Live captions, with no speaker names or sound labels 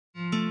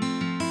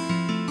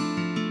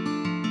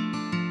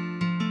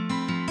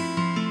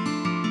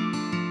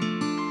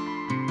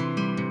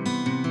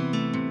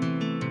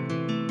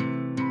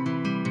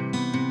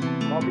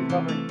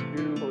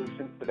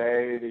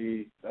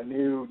today a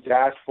new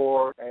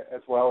dashboard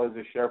as well as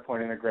a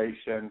SharePoint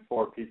integration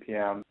for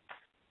PPM.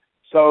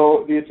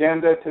 So the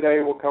agenda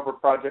today will cover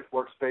Project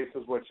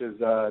Workspaces, which is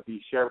the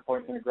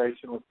SharePoint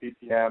integration with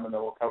PPM, and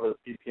then we'll cover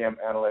the PPM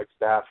Analytics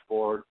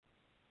Dashboard,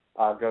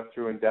 go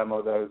through and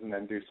demo those, and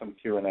then do some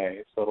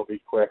Q&A. So it'll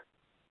be quick.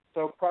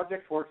 So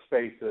Project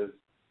Workspaces,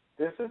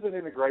 this is an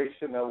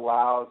integration that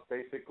allows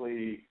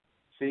basically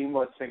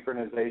seamless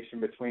synchronization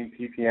between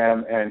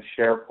PPM and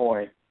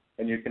SharePoint,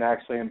 and you can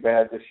actually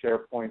embed the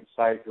SharePoint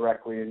site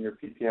directly in your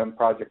PPM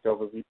project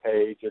overview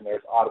page, and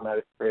there's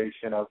automatic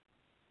creation of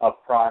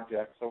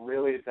projects. So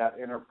really it's that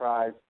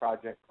enterprise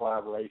project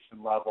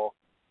collaboration level,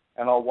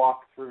 and I'll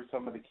walk through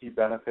some of the key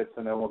benefits,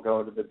 and then we'll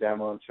go into the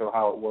demo and show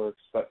how it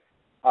works. But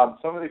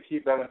some of the key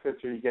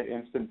benefits are you get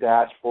instant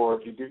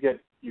dashboards.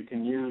 You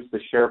can use the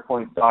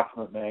SharePoint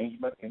document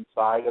management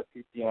inside of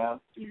PPM,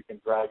 so you can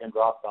drag and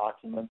drop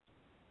documents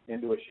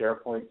into a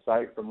SharePoint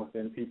site from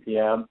within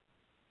PPM.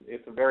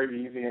 It's a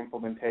very easy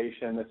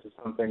implementation. This is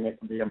something that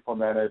can be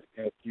implemented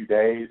in a few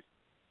days.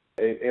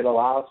 It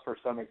allows for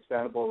some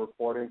extendable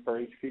reporting for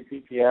HP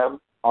PPM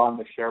on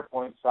the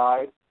SharePoint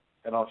side,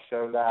 and I'll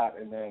show that,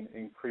 and then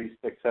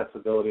increased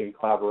accessibility and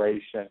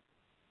collaboration.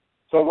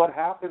 So what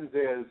happens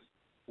is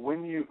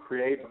when you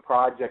create a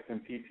project in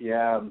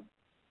PPM,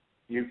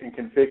 you can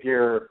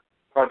configure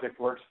Project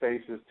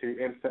Workspaces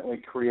to instantly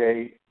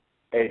create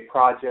a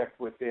project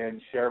within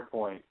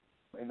SharePoint.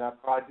 And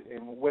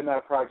when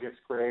that project's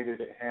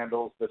created, it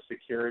handles the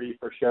security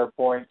for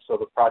SharePoint, so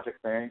the project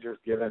manager is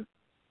given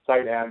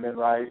site admin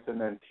rights,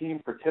 and then team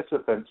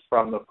participants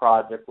from the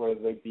project, whether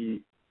they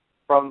be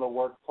from the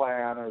work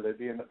plan or they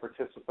be in the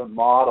participant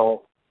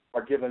model,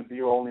 are given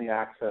view-only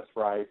access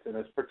rights. And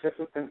as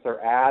participants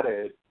are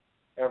added,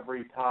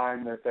 every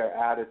time that they're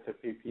added to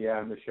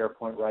PPM, the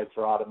SharePoint rights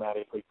are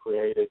automatically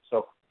created.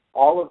 So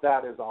all of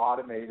that is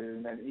automated,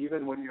 and then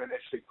even when you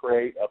initially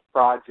create a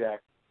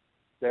project,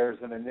 there's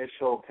an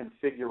initial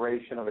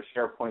configuration of a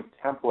SharePoint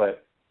template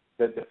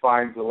that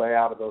defines the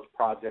layout of those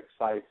project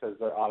sites as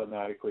they're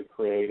automatically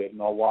created,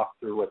 and I'll walk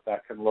through what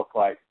that can look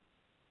like.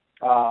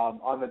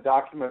 On the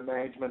document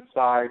management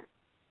side,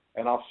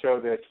 and I'll show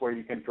this, where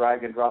you can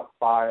drag and drop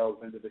files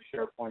into the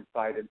SharePoint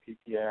site in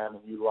PPM and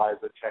utilize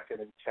the check-in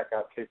and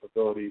check-out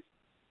capabilities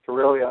to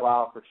really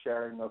allow for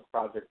sharing those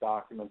project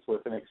documents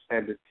with an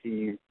extended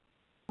team.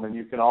 And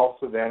you can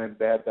also then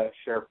embed that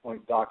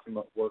SharePoint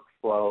document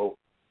workflow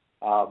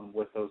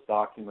with those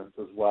documents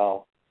as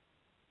well.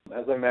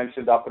 As I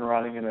mentioned, up and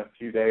running in a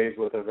few days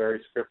with a very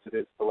scripted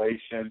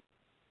installation.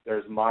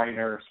 There's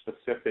minor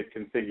specific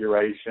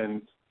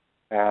configurations,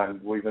 and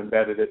we've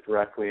embedded it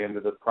directly into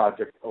the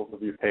project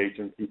overview page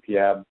in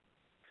PPM.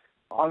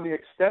 On the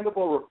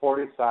extendable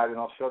reporting side, and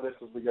I'll show this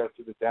as we go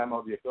through the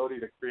demo, the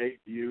ability to create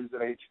views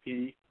in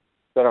HP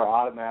that are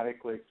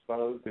automatically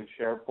exposed in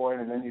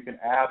SharePoint, and then you can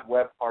add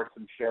web parts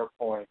in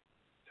SharePoint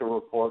to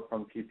report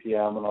from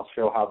PPM, and I'll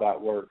show how that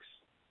works.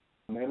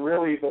 And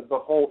really the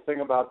whole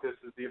thing about this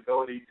is the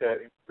ability to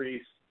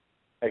increase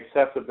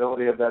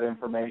accessibility of that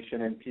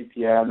information in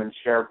PPM and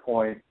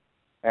SharePoint,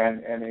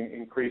 and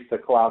increase the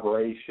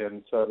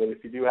collaboration, so that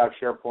if you do have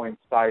SharePoint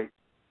sites,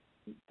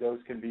 those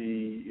can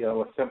be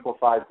a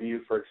simplified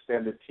view for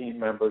extended team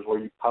members where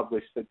you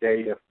publish the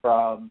data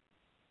from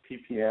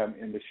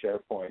PPM into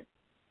SharePoint.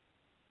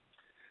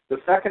 The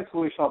second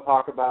solution I'll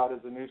talk about is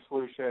a new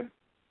solution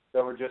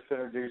that we're just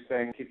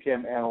introducing,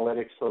 PPM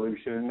Analytics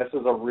solution. And this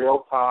is a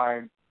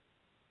real-time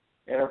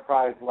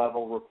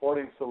enterprise-level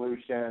reporting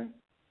solution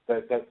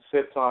that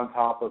sits on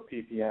top of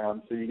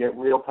PPM. So you get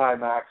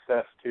real-time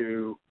access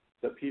to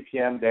the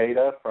PPM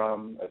data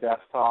from a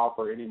desktop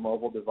or any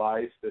mobile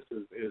device. It's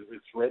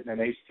written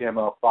in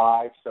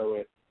HTML5, so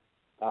it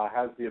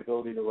has the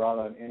ability to run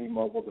on any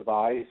mobile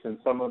device. And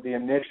some of the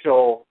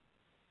initial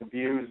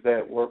views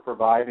that we're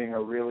providing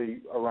are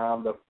really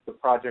around the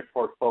project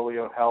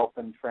portfolio health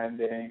and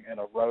trending, and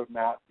a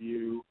roadmap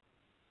view,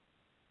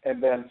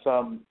 and then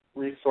some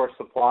resource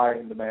supply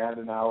and demand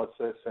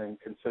analysis and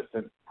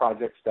consistent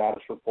project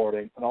status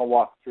reporting. And I'll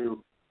walk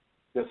through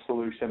this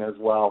solution as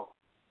well.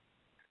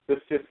 This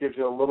just gives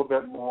you a little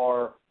bit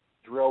more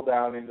drill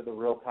down into the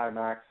real-time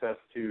access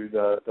to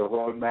the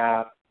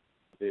roadmap,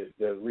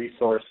 the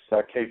resource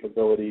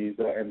capabilities,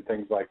 and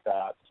things like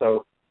that.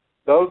 So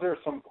those are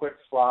some quick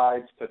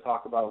slides to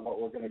talk about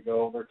what we're going to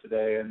go over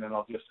today, and then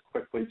I'll just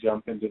quickly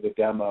jump into the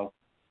demo.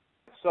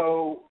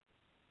 So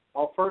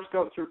I'll first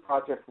go through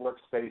Project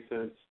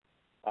Workspaces,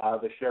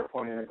 the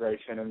SharePoint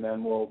integration, and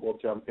then we'll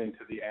jump into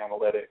the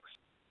analytics.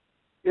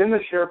 In the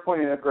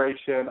SharePoint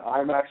integration,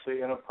 I'm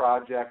actually in a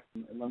project,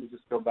 and let me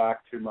just go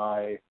back to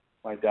my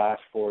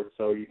dashboard.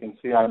 So you can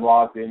see I'm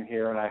logged in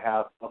here, and I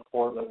have a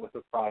portlet with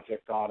a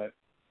project on it.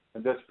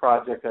 And this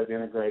project I've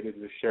integrated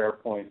with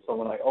SharePoint. So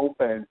when I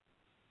open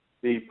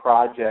the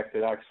project,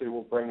 it actually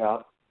will bring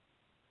up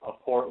a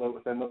portlet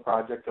within the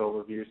project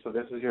overview. So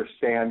this is your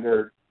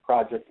standard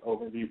project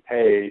overview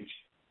page,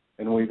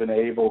 and we've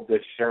enabled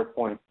this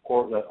SharePoint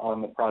portlet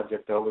on the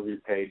project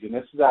overview page. And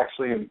this is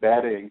actually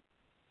embedding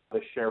the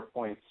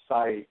SharePoint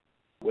site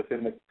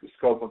within the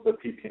scope of the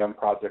PPM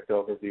project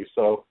overview.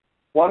 So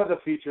One of the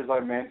features I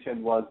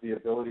mentioned was the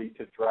ability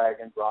to drag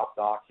and drop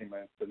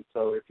documents. And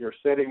so if you're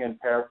sitting in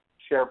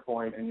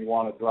SharePoint and you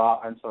want to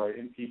drop,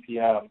 in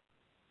PPM,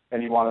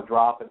 and you want to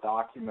drop a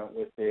document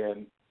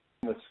within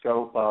the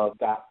scope of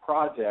that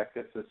project,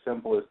 it's as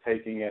simple as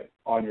taking it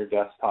on your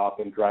desktop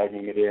and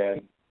dragging it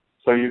in.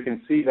 So you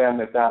can see then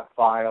that that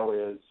file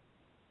is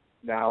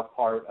now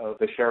part of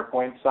the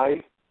SharePoint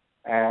site,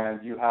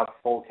 and you have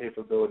full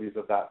capabilities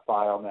of that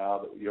file now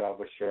that you have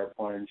with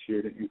SharePoint and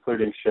Shoot,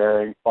 including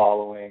sharing,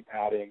 following,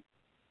 adding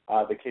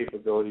the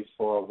capabilities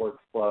for a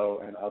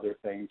workflow and other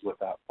things with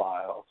that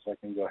file. So I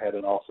can go ahead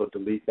and also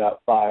delete that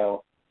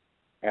file,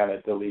 and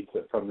it deletes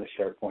it from the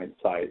SharePoint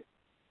site.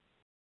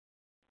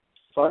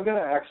 So I'm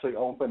going to actually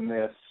open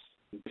this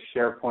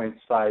SharePoint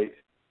site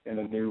in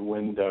a new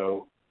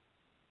window,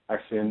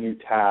 actually a new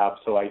tab,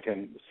 so I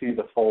can see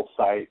the full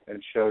site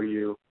and show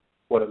you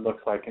what it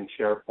looks like in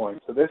SharePoint.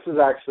 So this is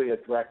actually a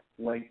direct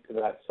link to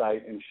that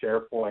site in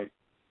SharePoint.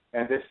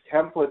 And this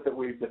template that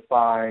we've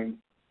defined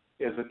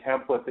is a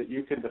template that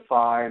you can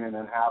define and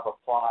then have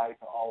apply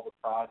to all the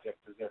projects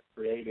as they're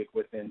created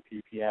within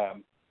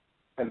PPM.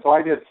 And so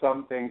I did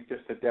some things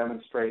just to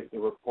demonstrate the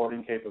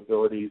reporting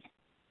capabilities,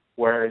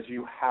 whereas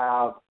you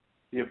have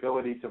the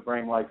ability to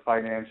bring like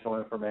financial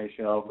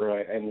information over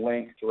and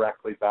link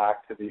directly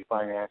back to the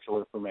financial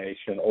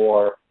information,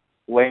 or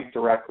link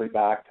directly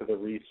back to the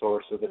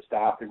resource or the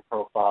staffing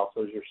profile.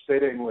 So as you're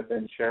sitting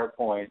within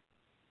SharePoint,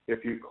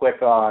 if you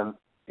click on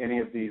any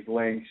of these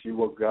links, you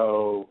will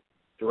go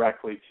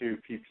directly to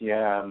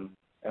PPM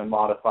and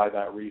modify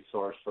that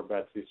resource for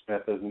Betsy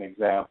Smith as an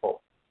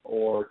example,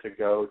 or to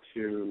go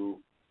to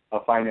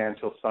a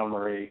financial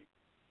summary.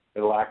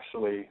 It'll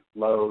actually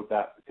load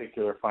that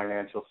particular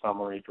financial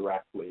summary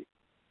directly.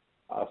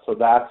 So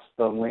that's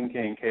the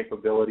linking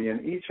capability.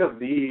 And each of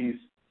these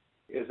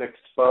is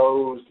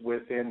exposed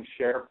within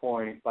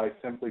SharePoint by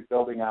simply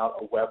building out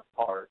a web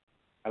part.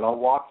 And I'll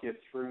walk you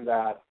through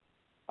that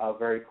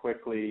very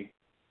quickly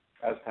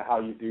as to how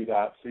you do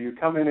that. So you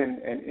come in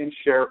in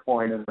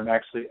SharePoint, and I'm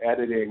actually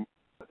editing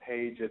the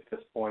page at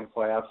this point.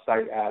 So I have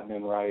site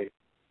admin right.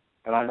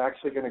 And I'm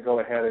actually going to go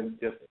ahead and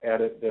just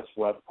edit this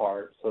web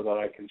part so that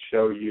I can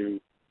show you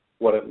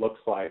what it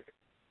looks like.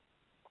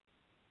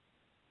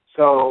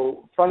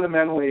 So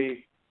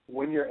fundamentally,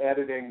 when you're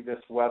editing this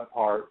web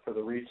part for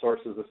the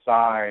resources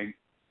assigned,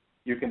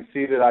 you can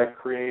see that I've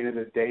created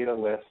a data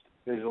list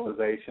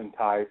visualization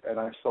type, and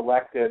I've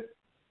selected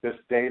this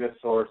data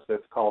source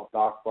that's called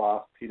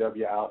DocBoss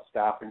PW Out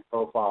Staffing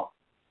Profile.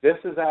 This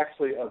is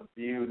actually a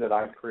view that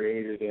I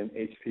created in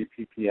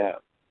HPPPM.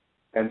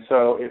 And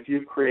so if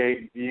you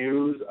create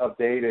views of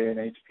data in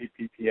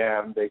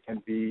HPPPM, they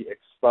can be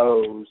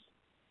exposed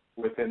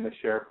within the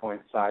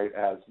SharePoint site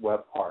as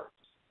web parts.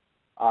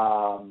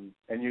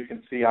 And you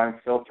can see I'm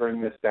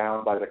filtering this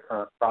down by the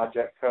current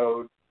project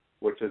code,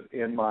 which is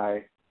in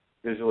my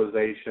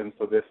visualization.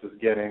 So this is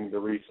getting the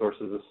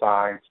resources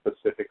assigned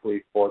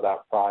specifically for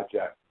that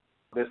project.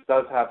 This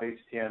does have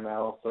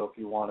HTML, so if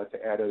you wanted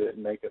to edit it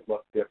and make it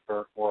look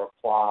different or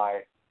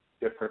apply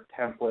different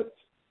templates,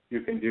 you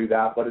can do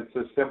that. But it's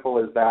as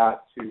simple as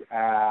that to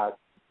add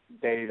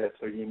data.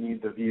 So you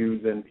need the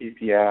views in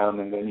PPM,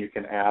 and then you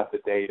can add the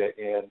data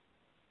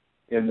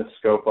in the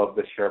scope of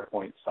the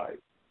SharePoint site.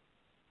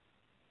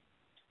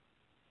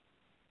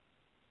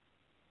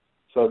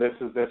 So this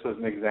is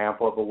an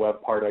example of a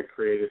web part I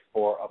created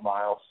for a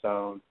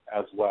milestone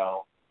as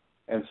well.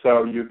 And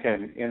so you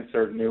can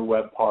insert new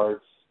web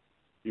parts.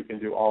 You can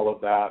do all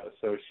of that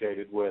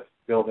associated with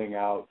building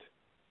out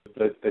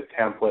the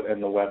template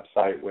and the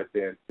website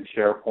within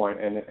SharePoint.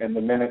 And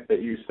the minute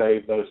that you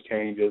save those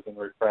changes and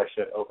refresh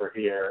it over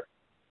here,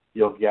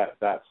 you'll get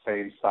that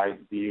same site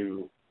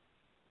view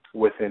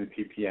within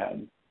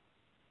PPM.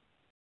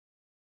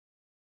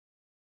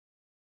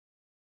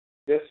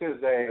 This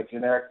is a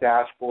generic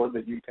dashboard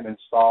that you can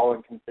install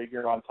and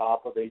configure on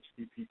top of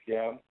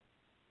HPPPM.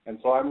 And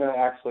so I'm going to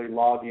actually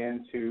log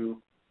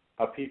into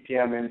a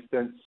PPM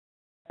instance,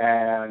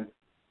 and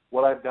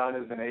what I've done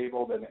is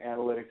enabled an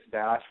analytics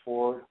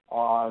dashboard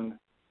on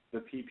the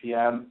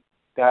PPM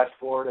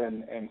dashboard,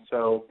 and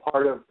so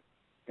part of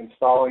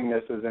installing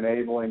this is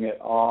enabling it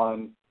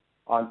on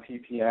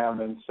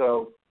PPM. And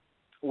so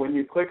when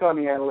you click on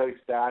the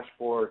analytics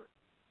dashboard,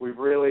 we've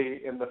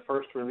really, in the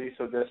first release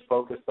of this,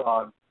 focused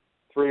on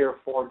 3 or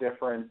 4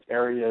 different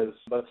areas,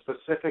 but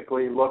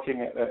specifically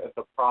looking at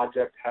the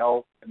project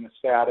health and the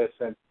status.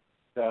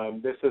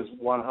 And this is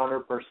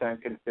 100%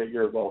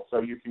 configurable.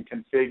 So you can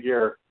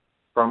configure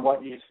from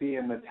what you see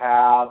in the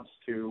tabs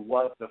to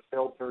what the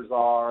filters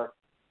are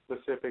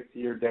specific to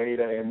your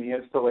data. And the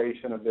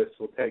installation of this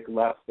will take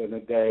less than a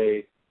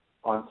day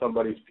on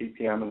somebody's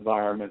PPM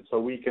environment.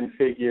 So we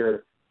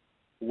configure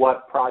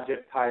what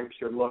project types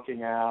you're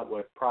looking at,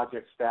 what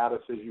project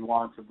statuses you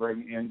want to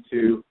bring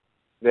into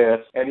this.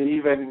 And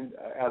even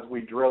as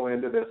we drill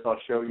into this, I'll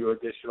show you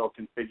additional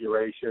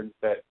configurations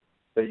that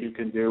you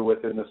can do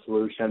within the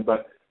solution.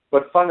 But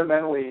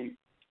fundamentally,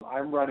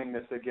 I'm running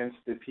this against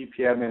the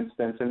PPM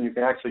instance, and you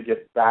can actually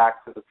get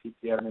back to the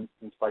PPM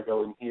instance by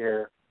going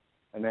here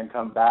and then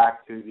come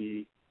back to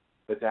the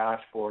the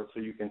dashboard, so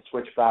you can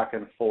switch back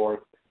and forth.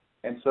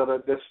 And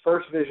so this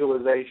first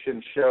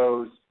visualization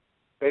shows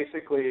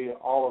basically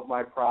all of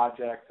my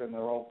projects and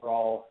their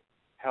overall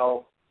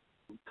health,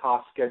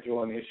 cost,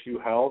 schedule, and issue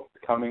health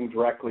coming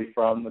directly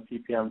from the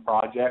PPM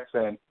projects.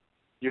 And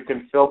you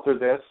can filter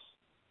this.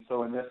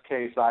 So in this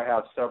case, I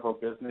have several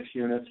business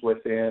units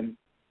within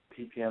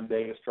PPM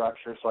data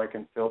structure, so I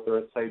can filter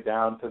it, say,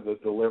 down to the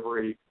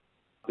delivery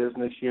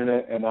business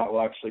unit, and that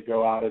will actually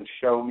go out and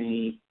show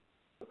me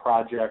the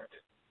project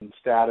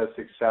status,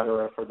 et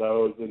cetera, for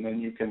those. And then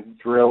you can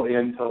drill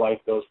into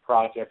like those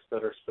projects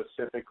that are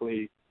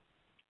specifically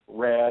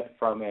read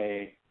from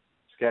a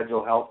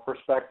schedule health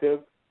perspective.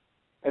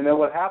 And then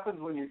what happens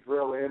when you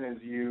drill in is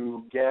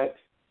you get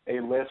a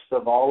list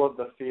of all of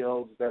the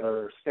fields that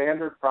are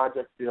standard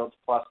project fields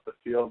plus the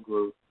field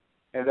group.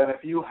 And then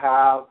if you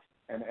have,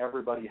 and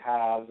everybody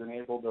has,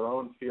 enabled their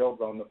own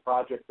fields on the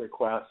project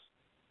request,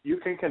 you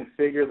can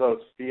configure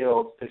those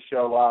fields to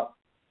show up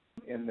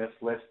in this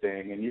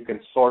listing. And you can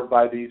sort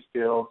by these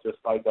fields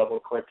just by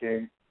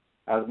double-clicking.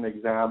 As an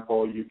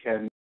example, you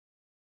can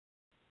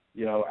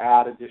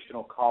add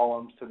additional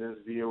columns to this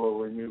view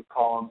or remove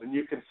columns. And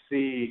you can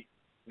see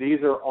these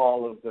are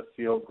all of the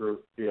field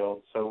group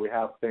fields. So we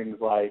have things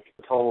like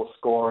total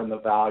score and the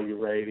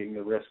value rating,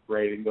 the risk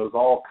rating. Those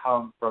all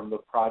come from the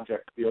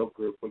project field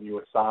group when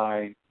you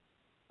assign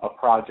a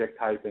project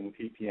type in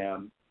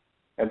PPM.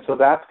 And so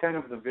that's kind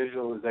of the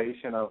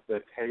visualization of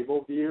the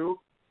table view.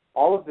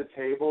 All of the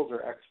tables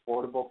are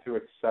exportable to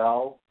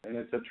Excel, and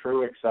it's a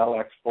true Excel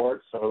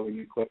export. So when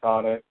you click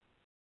on it,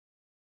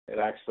 it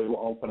actually will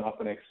open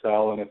up in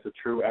Excel, and it's a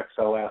true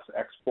XLS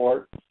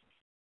export.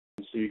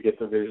 So you get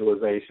the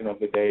visualization of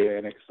the data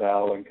in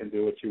Excel and can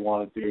do what you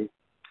want to do.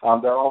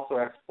 They're also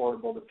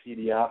exportable to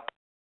PDF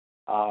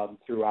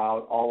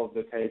throughout. All of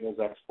the tables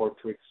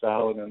export to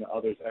Excel, and then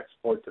others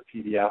export to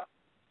PDF.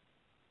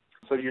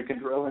 So you can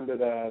drill into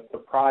the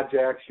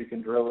projects, you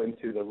can drill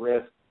into the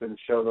risks and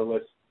show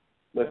the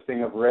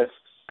listing of risks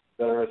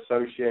that are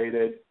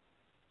associated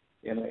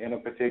in a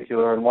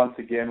particular. And once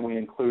again, we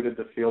included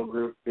the field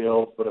group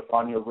fields, but if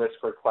on your risk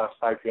request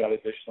type you add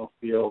additional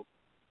fields,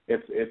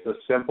 it's a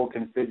simple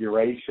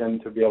configuration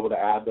to be able to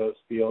add those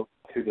fields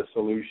to the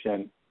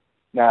solution.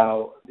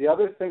 Now, the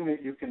other thing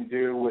that you can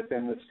do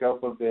within the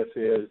scope of this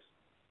is,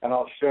 and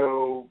I'll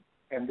show,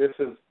 and this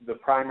is the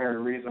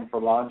primary reason for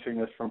launching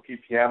this from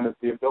PPM, is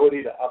the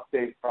ability to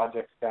update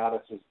project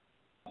statuses.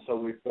 So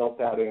we've built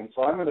that in.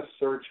 So I'm going to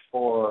search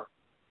for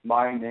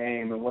my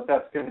name, and what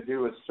that's going to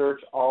do is search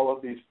all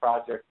of these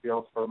project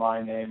fields for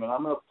my name, and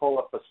I'm going to pull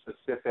up a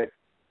specific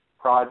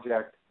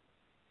project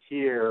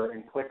here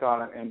and click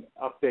on it and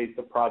update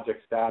the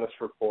project status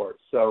report.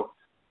 So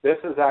this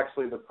is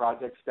actually the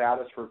project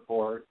status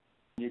report.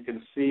 You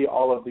can see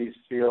all of these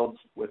fields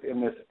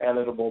within this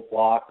editable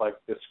block, like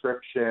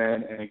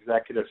description and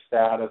executive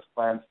status,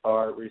 plan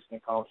start, recent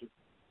accomplishments.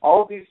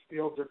 All of these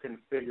fields are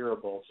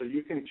configurable, so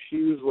you can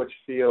choose which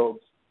fields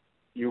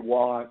you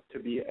want to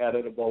be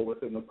editable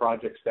within the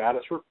project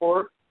status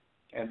report.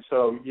 And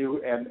so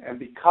and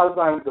because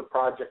I'm the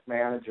project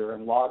manager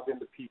and logged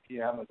into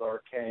PPM as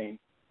Arcane,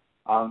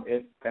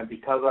 and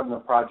because I'm the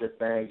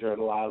project manager, it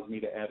allows me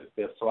to edit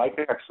this. So I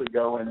can actually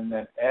go in and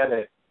then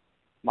edit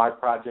my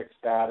project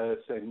status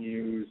and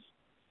use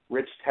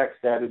rich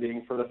text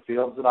editing for the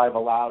fields that I've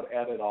allowed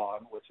edit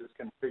on, which is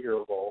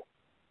configurable.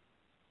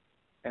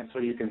 And so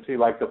you can see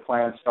like the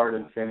plan, start,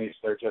 and finish,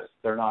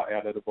 they're not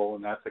editable,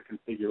 and that's a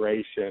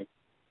configuration.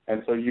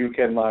 And so you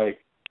can like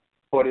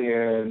put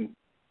in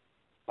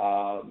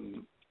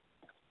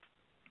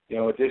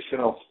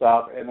additional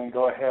stuff and then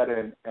go ahead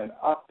and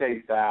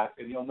update that.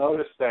 And you'll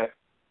notice that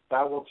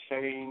will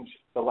change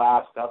the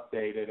last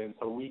updated. And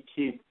so we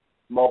keep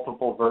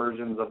multiple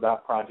versions of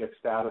that project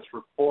status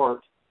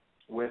report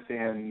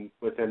within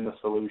the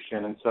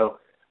solution. And so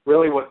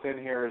really what's in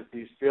here is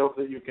these fields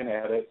that you can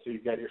edit. So you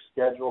get your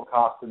schedule,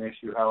 cost, and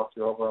issue health,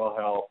 your overall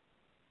health,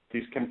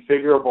 these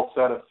configurable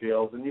set of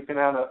fields. And you can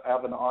have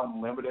an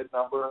unlimited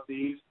number of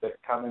these that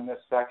come in this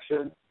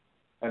section.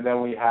 And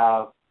then we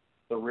have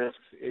the risks,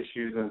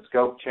 issues, and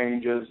scope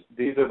changes.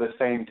 These are the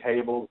same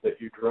tables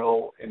that you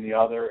drill in the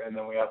other, and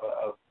then we have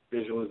a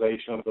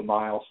visualization of the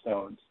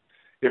milestones.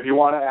 If you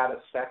want to add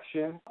a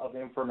section of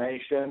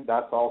information,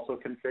 that's also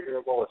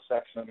configurable, a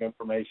section of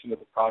information to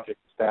the project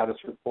status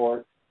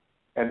report.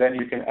 And then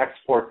you can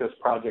export this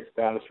project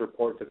status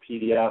report to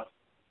PDF,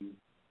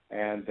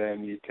 and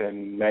then you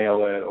can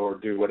mail it or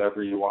do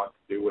whatever you want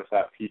to do with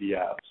that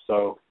PDF.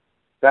 So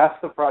that's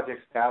the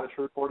project status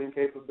reporting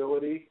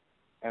capability.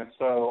 And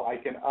so I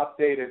can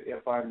update it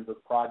if I'm the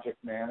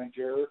project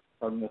manager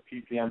from the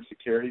PPM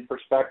security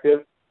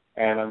perspective,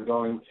 and I'm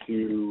going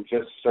to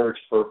just search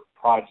for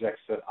projects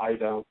that I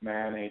don't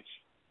manage,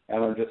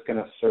 and I'm just going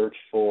to search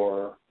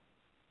for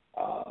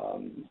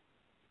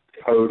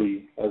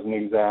Cody as an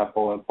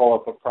example and pull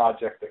up a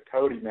project that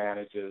Cody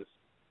manages,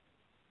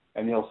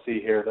 and you'll see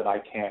here that I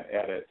can't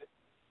edit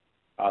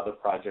the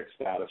project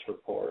status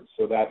report.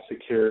 So that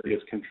security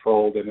is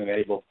controlled and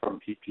enabled from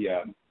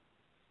PPM.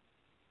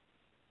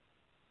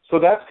 So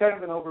that's kind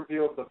of an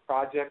overview of the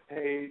project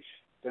page.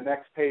 The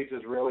next page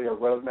is really a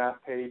roadmap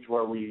page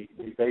where we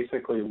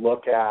basically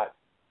look at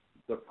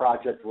the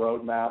project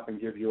roadmap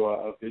and give you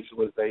a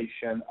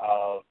visualization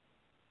of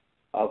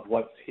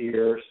what's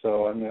here.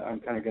 So I'm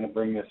kind of going to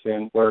bring this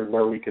in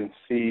where we can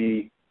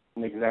see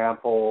an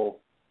example,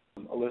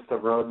 a list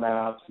of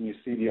roadmaps, and you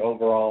see the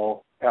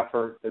overall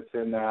effort that's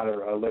in that,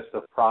 or a list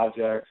of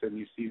projects, and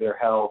you see their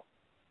health.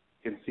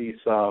 You can see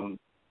some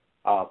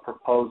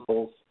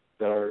proposals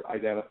that are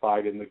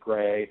identified in the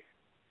gray.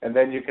 And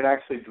then you can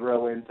actually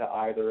drill into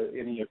either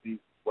any of these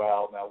as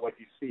well. Now, what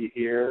you see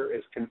here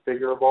is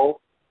configurable,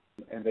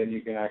 and then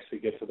you can actually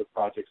get to the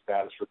project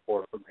status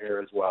report from here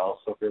as well.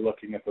 So if you're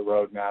looking at the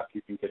roadmap,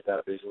 you can get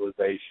that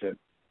visualization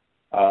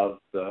of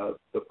the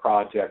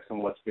projects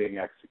and what's being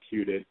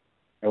executed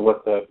and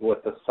what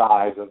the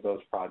size of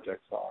those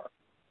projects are.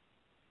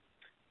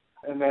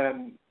 And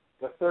then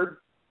the third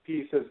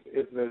piece is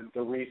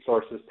the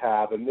resources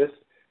tab, and this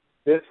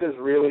is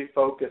really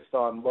focused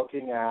on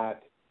looking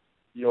at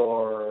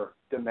your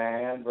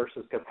demand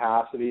versus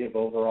capacity of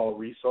overall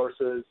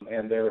resources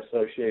and their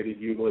associated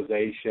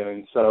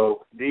utilization.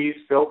 So these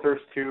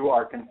filters too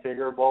are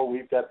configurable.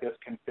 We've got this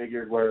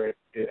configured where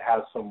it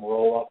has some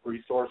roll-up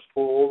resource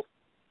pools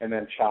and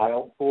then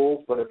child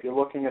pools. But if you're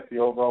looking at the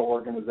overall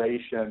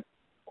organization,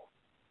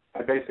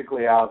 I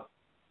basically have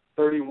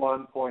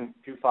 31.25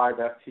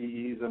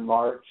 FTEs in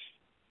March.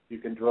 You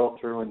can drill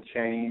through and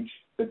change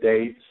the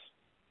dates.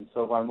 And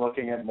so if I'm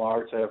looking at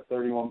March, I have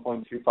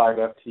 31.25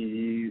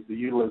 FTEs. The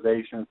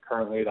utilization is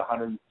currently at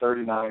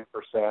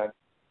 139%.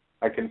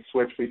 I can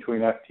switch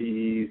between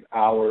FTEs,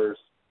 hours,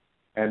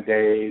 and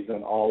days,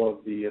 and all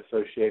of the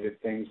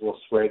associated things will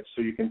switch.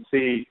 So you can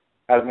see,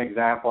 as an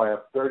example, I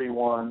have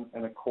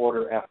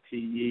 31.25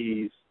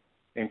 FTEs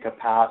in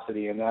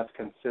capacity, and that's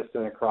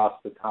consistent across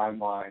the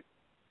timeline.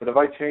 But if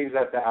I change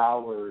that to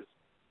hours,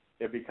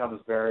 it becomes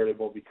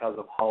variable because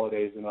of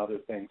holidays and other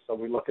things. So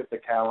we look at the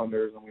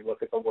calendars and we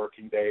look at the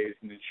working days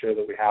and ensure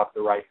that we have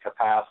the right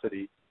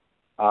capacity.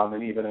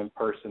 And even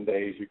in-person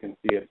days, you can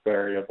see it's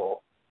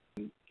variable.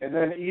 And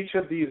then each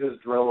of these is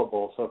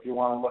drillable. So if you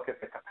want to look at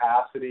the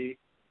capacity,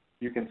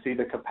 you can see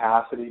the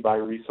capacity by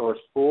resource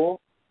pool.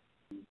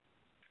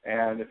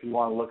 And if you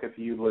want to look at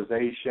the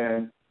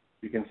utilization,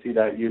 you can see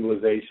that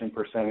utilization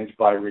percentage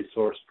by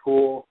resource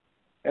pool.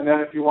 And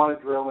then if you want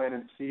to drill in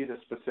and see the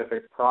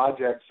specific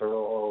projects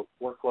or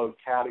workload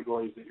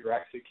categories that you're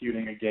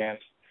executing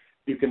against,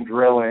 you can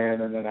drill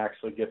in and then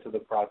actually get to the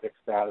project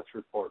status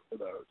report for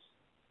those.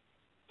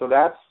 So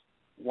that's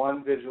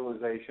one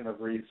visualization of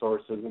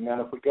resources. And then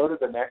if we go to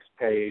the next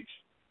page,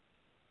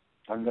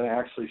 I'm going to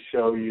actually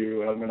show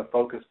you, and I'm going to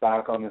focus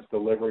back on this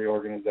delivery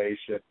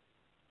organization.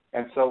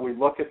 And so we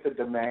look at the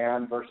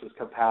demand versus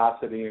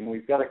capacity, and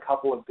we've got a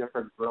couple of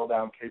different drill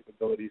down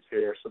capabilities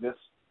here. So this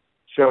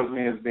shows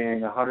me as being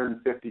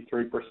 153%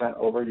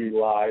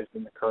 overutilized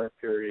in the current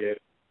period.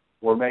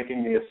 We're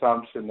making the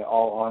assumption that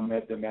all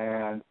on-met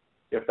demand,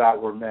 if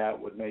that were met,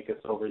 would make us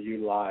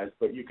overutilized.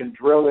 But you can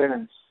drill in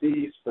and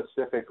see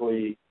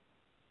specifically,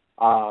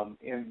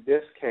 in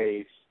this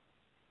case,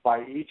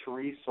 by each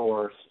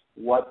resource,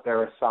 what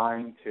they're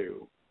assigned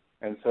to.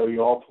 And so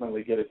you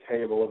ultimately get a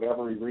table of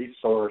every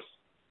resource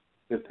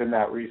that's in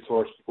that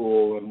resource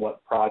pool and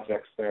what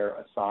projects they're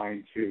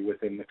assigned to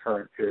within the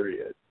current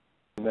period.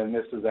 And then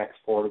this is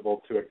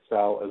exportable to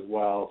Excel as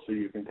well, so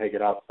you can take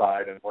it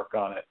outside and work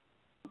on it.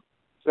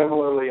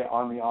 Similarly,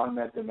 on the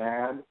on-met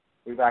demand,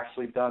 we've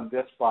actually done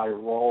this by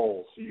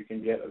role, so you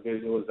can get a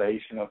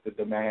visualization of the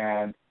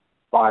demand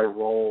by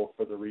role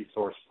for the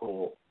resource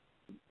pool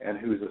and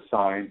who's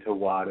assigned to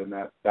what, and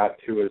that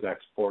too is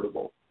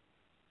exportable.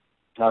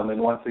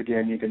 And once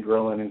again, you can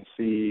drill in and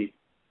see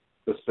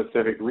the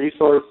specific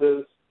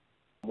resources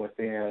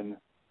within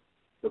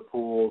the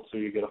pool, so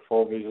you get a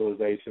full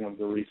visualization of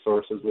the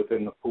resources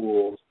within the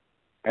pools,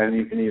 and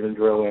you can even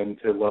drill in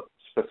to look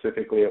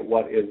specifically at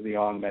what is the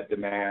on-met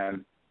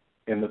demand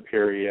in the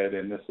period,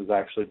 and this is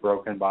actually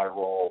broken by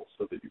role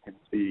so that you can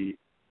see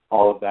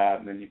all of that,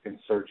 and then you can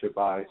sort it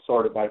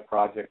by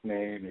project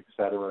name,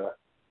 etc.,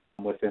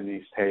 within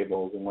these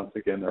tables, and once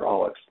again, they're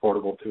all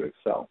exportable to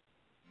Excel.